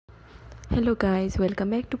Hello guys, welcome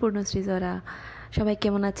back to পূর্ণশ্রী জরা। সবাই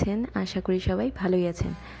কেমন আছেন? আশা করি সবাই ভালোই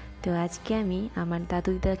আছেন। তো আজকে আমি আমার দাদু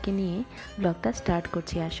দিদাকে নিয়ে ব্লগটা স্টার্ট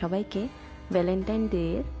করছি আর সবাইকে ভ্যালেন্টাইন ডে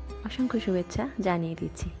এর অসংখ্য শুভেচ্ছা জানিয়ে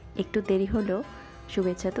দিচ্ছি। একটু দেরি হলেও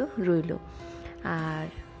শুভেচ্ছা তো রইল। আর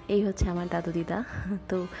এই হচ্ছে আমার দাদু দিদা।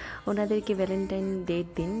 তো ওনাদেরকে ভ্যালেন্টাইন ডের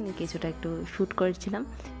দিন কিছুটা একটু শ্যুট করেছিলাম,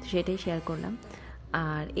 তো সেটাই শেয়ার করলাম।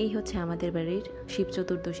 আর এই হচ্ছে আমাদের বাড়ির শিব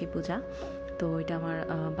চতুর্দশী পূজা। তো এটা আমার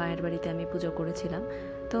বায়ের বাড়িতে আমি পুজো করেছিলাম।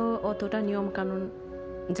 তো অতটা নিয়মকানুন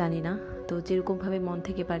জানি না, তো যেরকমভাবে মন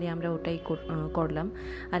থেকে পারি আমরা ওটাই করলাম।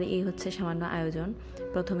 আর এই হচ্ছে সামান্য আয়োজন।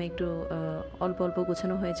 প্রথমে একটু অল্প অল্প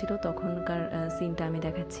গোছানো হয়েছিল, তখনকার সিনটা আমি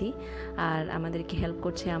দেখাচ্ছি। আর আমাদেরকে হেল্প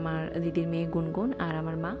করছে আমার দিদির মেয়ে গুনগুন আর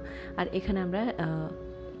আমার মা। আর এখানে আমরা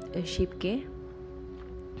শিবকে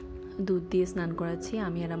দুধ দিয়ে স্নান করাচ্ছি,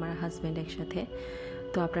 আমি আর আমার হাজব্যান্ড একসাথে।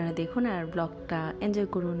 তো আপনারা দেখুন আর ব্লগটা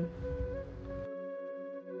এনজয় করুন।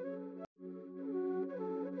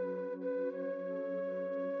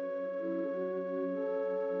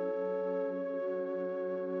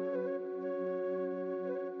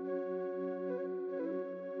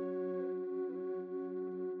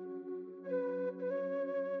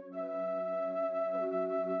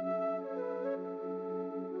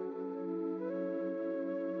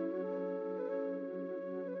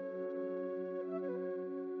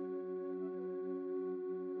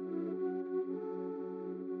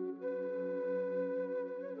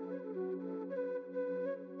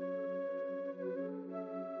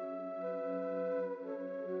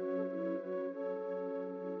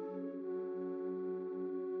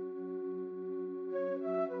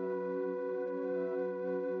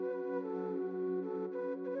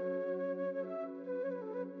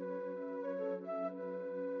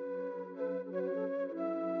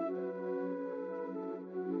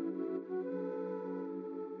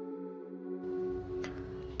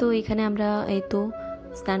 তো এখানে আমরা এই তো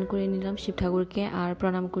স্নান করে নিলাম শিব ঠাকুরকে আর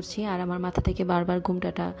প্রণাম করছি। আর আমার মাথা থেকে বারবার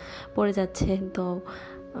ঘুমটাটা পড়ে যাচ্ছে, তো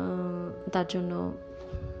তার জন্য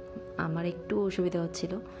আমার একটু অসুবিধা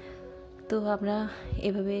হচ্ছিল। তো আমরা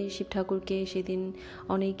এভাবে শিব ঠাকুরকে সেদিন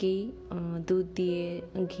অনেকেই দুধ দিয়ে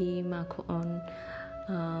ঘি মাখন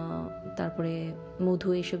তারপরে মধু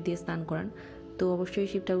এসব দিয়ে স্নান করান। তো অবশ্যই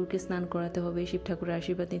শিব ঠাকুরকে স্নান করাতে হবে, শিব ঠাকুরের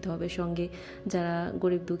আশীর্বাদ নিতে হবে। সঙ্গে যারা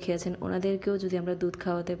গরিব দুঃখী আছেন ওনাদেরকেও যদি আমরা দুধ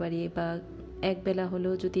খাওয়াতে পারি বা একবেলা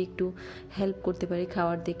হলেও যদি একটু হেল্প করতে পারি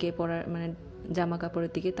খাওয়ার দিকে, পড়ার মানে জামা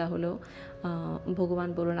কাপড়ের দিকে, তাহলেও ভগবান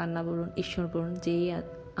বলুন, আল্লাহ বলুন, ঈশ্বর বলুন, যেই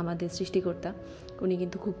আমাদের সৃষ্টিকর্তা, উনি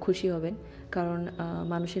কিন্তু খুব খুশি হবেন। কারণ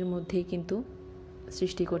মানুষের মধ্যেই কিন্তু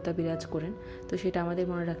সৃষ্টিকর্তা বিরাজ করেন। তো সেটা আমাদের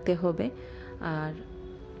মনে রাখতে হবে। আর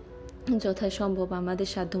যথাসম্ভব আমাদের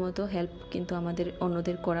সাধ্যমতো হেল্প কিন্তু আমাদের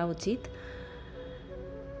অন্যদের করা উচিত।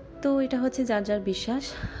 তো এটা হচ্ছে যার যার বিশ্বাস,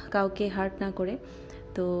 কাউকে হার্ট না করে।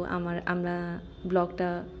 তো আমরা ব্লগটা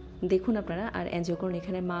দেখুন আপনারা আর এনজয় করুন।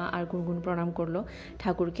 এখানে মা আর গুনগুন প্রণাম করলো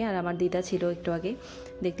ঠাকুরকে, আর আমার দিদা ছিল একটু আগে,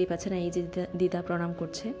 দেখতেই পাচ্ছেন এই যে দিদা প্রণাম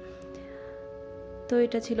করছে। তো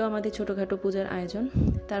এটা ছিল আমাদের ছোটোখাটো পূজার আয়োজন।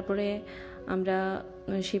 তারপরে আমরা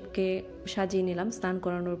শিবকে সাজিয়ে নিলাম স্নান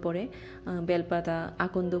করানোর পরে। বেলপাতা,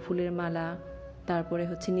 আকন্দ ফুলের মালা, তারপরে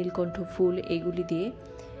হচ্ছে নীলকণ্ঠ ফুল, এগুলি দিয়ে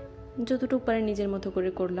যতটুকু পারে নিজের মতো করে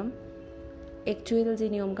করলাম। অ্যাকচুয়াল যে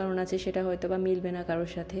নিয়মকানুন আছে সেটা হয়তো বা মিলবে না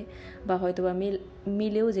কারোর সাথে, বা হয়তো বা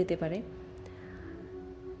মিলেও যেতে পারে,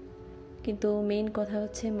 কিন্তু মেইন কথা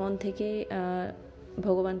হচ্ছে মন থেকে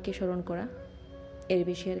ভগবানকে স্মরণ করা, এর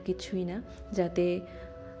বেশি আর কিছুই না। যাতে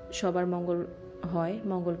সবার মঙ্গল হয়,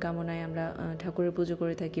 মঙ্গল কামনায় আমরা ঠাকুরের পুজো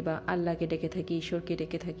করে থাকি বা আল্লাহকে ডেকে থাকি, ঈশ্বরকে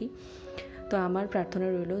ডেকে থাকি। তো আমার প্রার্থনা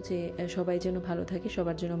রইল যে সবাই যেন ভালো থাকে,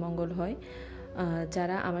 সবার জন্য মঙ্গল হয়।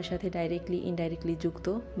 যারা আমার সাথে ডাইরেক্টলি ইনডাইরেক্টলি যুক্ত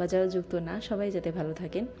বা যারা যুক্ত না, সবাই যাতে ভালো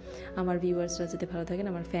থাকেন, আমার ভিউয়ার্সরা যাতে ভালো থাকেন,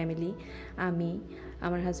 আমার ফ্যামিলি, আমি,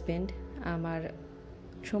 আমার হাজব্যান্ড, আমার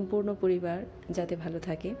সম্পূর্ণ পরিবার যাতে ভালো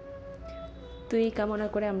থাকে। তো এই কামনা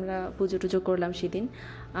করে আমরা পুজো টুজো করলাম সেদিন।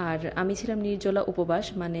 আর আমি ছিলাম নির্জলা উপবাস,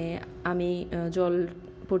 মানে আমি জল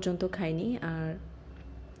পর্যন্ত খাইনি। আর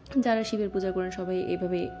যারা শিবের পূজা করেন সবাই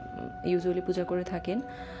এভাবে ইউজুয়ালি পূজা করে থাকেন।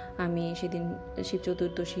 আমি সেদিন শিব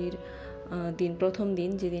চতুর্দশীর দিন, প্রথম দিন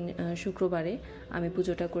যেদিন শুক্রবারে, আমি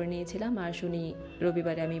পুজোটা করে নিয়েছিলাম। আর শনি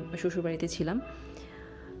রবিবারে আমি শ্বশুরবাড়িতে ছিলাম।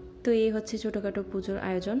 তো এই হচ্ছে ছোটোখাটো পুজোর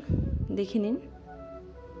আয়োজন, দেখে নিন।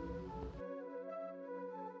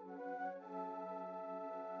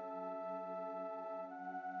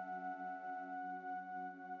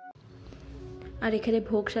 আর এখানে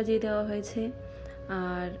ভোগ সাজিয়ে দেওয়া হয়েছে।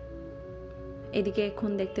 আর এদিকে এখন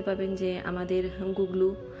দেখতে পাবেন যে আমাদের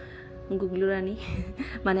গুগলু রানী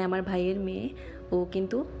মানে আমার ভাইয়ের মেয়ে, ও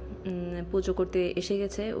কিন্তু পুজো করতে এসে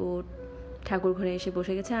গেছে, ও ঠাকুর ঘরে এসে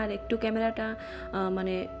বসে গেছে। আর একটু ক্যামেরাটা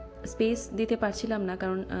মানে স্পেস দিতে পারছিলাম না,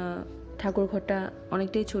 কারণ ঠাকুর ঘরটা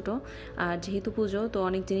অনেকটাই ছোট, আর যেহেতু পুজো তো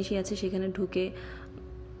অনেক জিনিসই আছে, সেখানে ঢুকে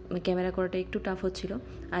ক্যামেরা করাটা একটু টাফ হচ্ছিল।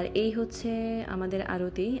 আর এই হচ্ছে আমাদের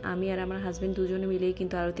আরতি, আমি আর আমার হাজব্যান্ড দুজনে মিলেই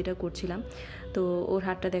কিন্তু আরতিটা করছিলাম। তো ওর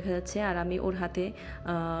হাতটা দেখা যাচ্ছে, আর আমি ওর হাতে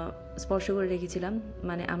স্পর্শ করে রেখেছিলাম,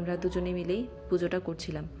 মানে আমরা দুজনে মিলেই পুজোটা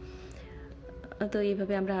করছিলাম। তো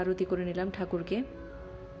এইভাবে আমরা আরতি করে নিলাম ঠাকুরকে।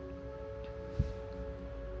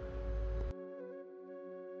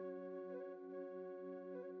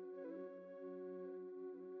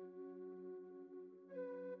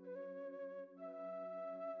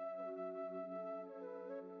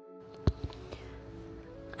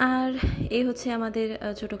 আর এই হচ্ছে আমাদের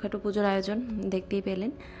ছোটোখাটো পুজোর আয়োজন, দেখতেই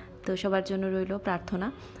পেলেন। তো সবার জন্য রইল প্রার্থনা।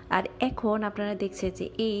 আর এখন আপনারা দেখছেন যে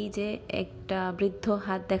এই যে একটা বৃদ্ধ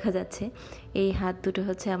হাত দেখা যাচ্ছে, এই হাত দুটো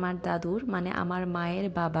হচ্ছে আমার দাদুর, মানে আমার মায়ের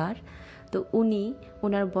বাবার। তো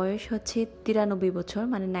ওনার বয়স হচ্ছে 93 বছর,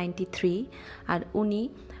 মানে 93। আর উনি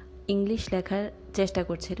ইংলিশ লেখার চেষ্টা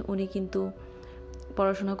করছেন। উনি কিন্তু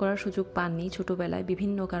পড়াশোনা করার সুযোগ পাননি ছোটোবেলায়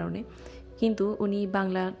বিভিন্ন কারণে, কিন্তু উনি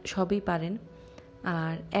বাংলা সবই পারেন।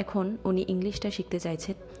 আর এখন উনি ইংলিশটা শিখতে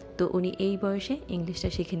চাইছেন, তো উনি এই বয়সে ইংলিশটা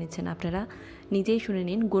শিখে নিচ্ছেন। আপনারা নিজেই শুনে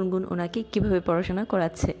নিন গুনগুন ওনাকে কিভাবে পড়াশোনা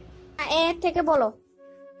করাচ্ছে। এ থেকে বলো।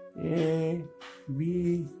 A B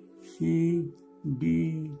C D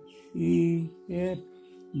E F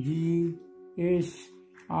G H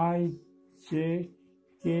I J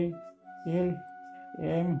K L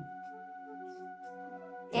M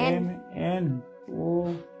N N O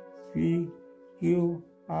P Q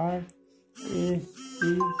R S T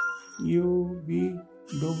U V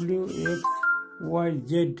W X Y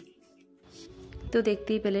Z। তো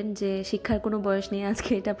দেখতেই পেলেন যে শিক্ষার কোনো বয়স নেই, আজকে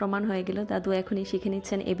এটা প্রমাণ হয়ে গেল। দাদু এখনই শিখে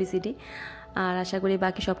নিচ্ছেন ABCD, আর আশা করি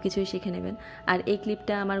বাকি সব কিছুই শিখে নেবেন। আর এই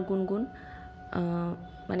ক্লিপটা আমার গুনগুন,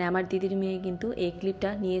 মানে আমার দিদির মেয়ে কিন্তু এই ক্লিপটা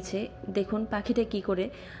নিয়েছে। দেখুন পাখিটা কি করে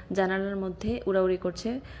জানালার মধ্যে উড়াউড়ি করছে,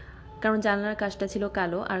 কারণ জানালার কাজটা ছিল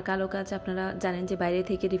কালো, আর কালো কাজ আপনারা জানেন যে বাইরে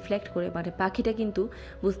থেকে রিফ্লেক্ট করে, মানে পাখিটা কিন্তু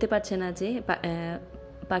বুঝতে পারছে না যে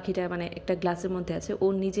পাখিটা মানে একটা গ্লাসের মধ্যে আছে। ও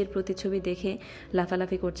নিজের প্রতিচ্ছবি দেখে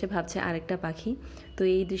লাফালাফি করছে, ভাবছে আরেকটা পাখি। তো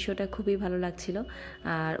এই দৃশ্যটা খুবই ভালো লাগছিল,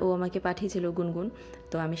 আর ও আমাকে পাঠিয়েছিল গুনগুন,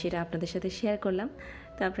 তো আমি সেটা আপনাদের সাথে শেয়ার করলাম।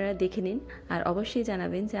 তো আপনারা দেখে নিন, আর অবশ্যই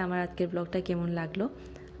জানাবেন যে আমার আজকের ব্লগটা কেমন লাগলো,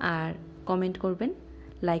 আর কমেন্ট করবেন,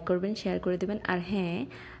 লাইক করবেন, শেয়ার করে দেবেন। আর হ্যাঁ,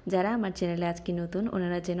 যারা আমার চ্যানেলে আজকে নতুন,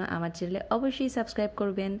 ওনারা যেন আমার চ্যানেলে অবশ্যই সাবস্ক্রাইব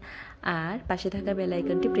করবেন, আর পাশে থাকা বেল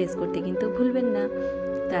আইকনটি প্রেস করতে কিন্তু ভুলবেন না।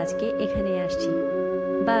 তো আজকে এখানেই আসছি।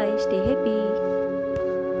 By, stay happy.